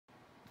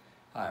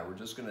Hi, we're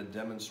just going to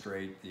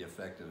demonstrate the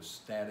effect of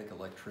static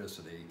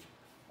electricity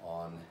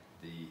on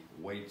the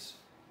weights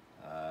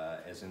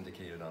as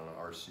indicated on an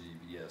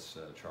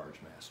RCBS Charge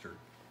Master.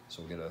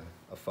 So we'll get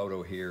a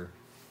photo here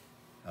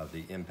of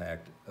the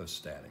impact of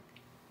static.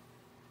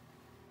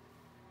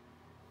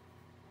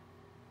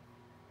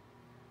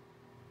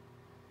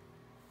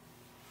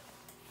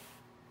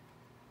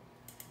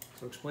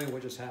 So explain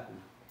what just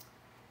happened.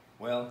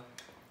 Well,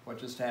 what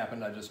just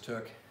happened, I just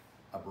took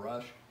a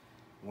brush,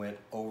 went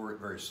over at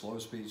very slow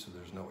speed so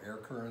there's no air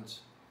currents,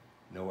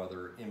 no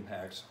other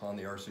impacts on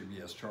the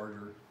RCBS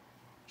charger,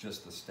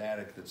 just the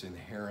static that's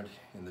inherent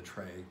in the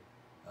tray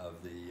of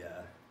the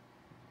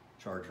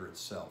charger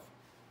itself.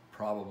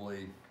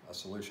 Probably a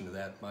solution to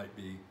that might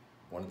be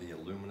one of the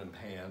aluminum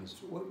pans.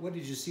 So what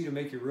did you see to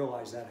make you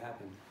realize that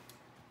happened?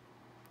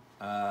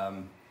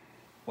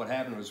 What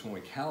happened was when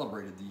we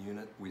calibrated the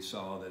unit, we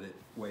saw that it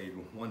weighed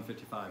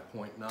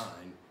 155.9,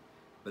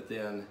 but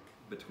then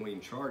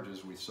between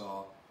charges we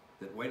saw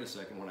that, wait a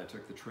second, when I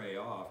took the tray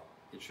off,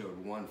 it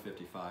showed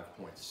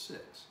 155.6.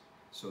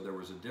 So there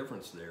was a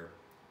difference there.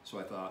 So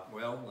I thought,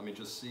 well, let me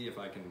just see if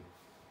I can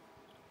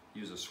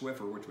use a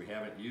Swiffer, which we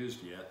haven't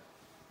used yet,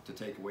 to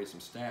take away some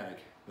static.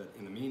 But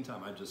in the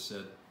meantime, I just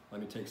said, let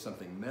me take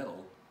something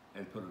metal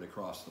and put it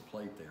across the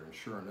plate there. And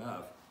sure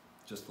enough,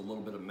 just a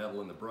little bit of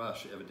metal in the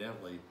brush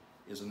evidently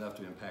is enough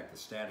to impact the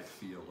static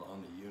field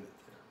on the unit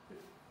there.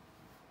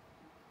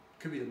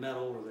 Could be the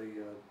metal or the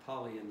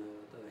poly in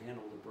the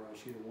handle of the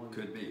brush, either one.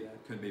 Could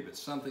be, but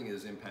something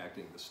is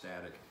impacting the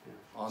static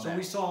on that. So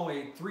we saw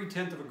a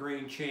 3/10 of a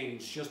grain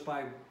change just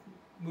by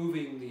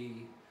moving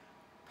the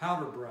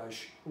powder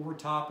brush over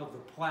top of the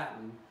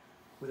platen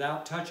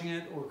without touching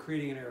it or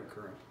creating an air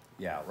current.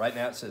 Yeah, right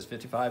now it says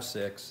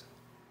 55.6.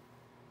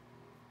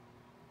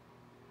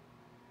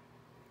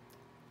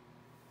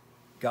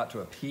 Got to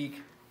a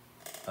peak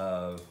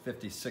of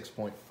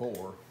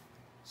 56.4,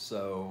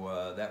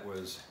 so that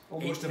was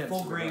almost a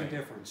full grain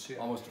difference. Yeah.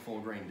 Almost a full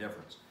grain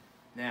difference.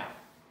 Now,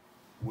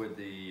 with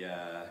the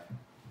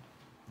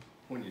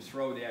when you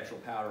throw the actual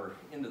powder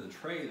into the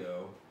tray,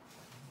 though,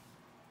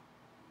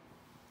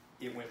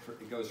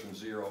 it goes from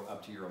 0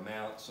 up to your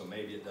amount, so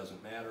maybe it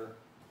doesn't matter.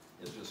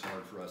 It's just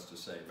hard for us to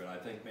say, but I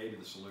think maybe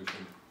the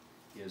solution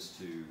is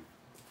to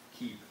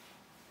keep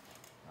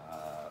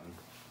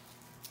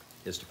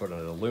is to put an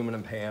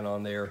aluminum pan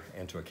on there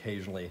and to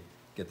occasionally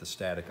get the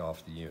static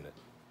off the unit.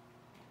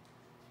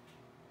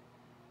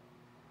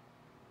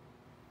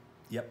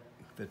 Yep,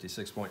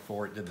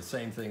 56.4. It did the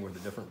same thing with a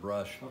different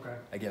brush. Okay.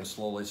 Again,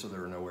 slowly, so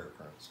there are no air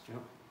currents.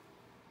 Yep.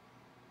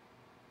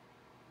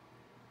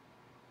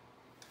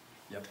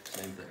 Yep,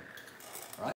 same thing.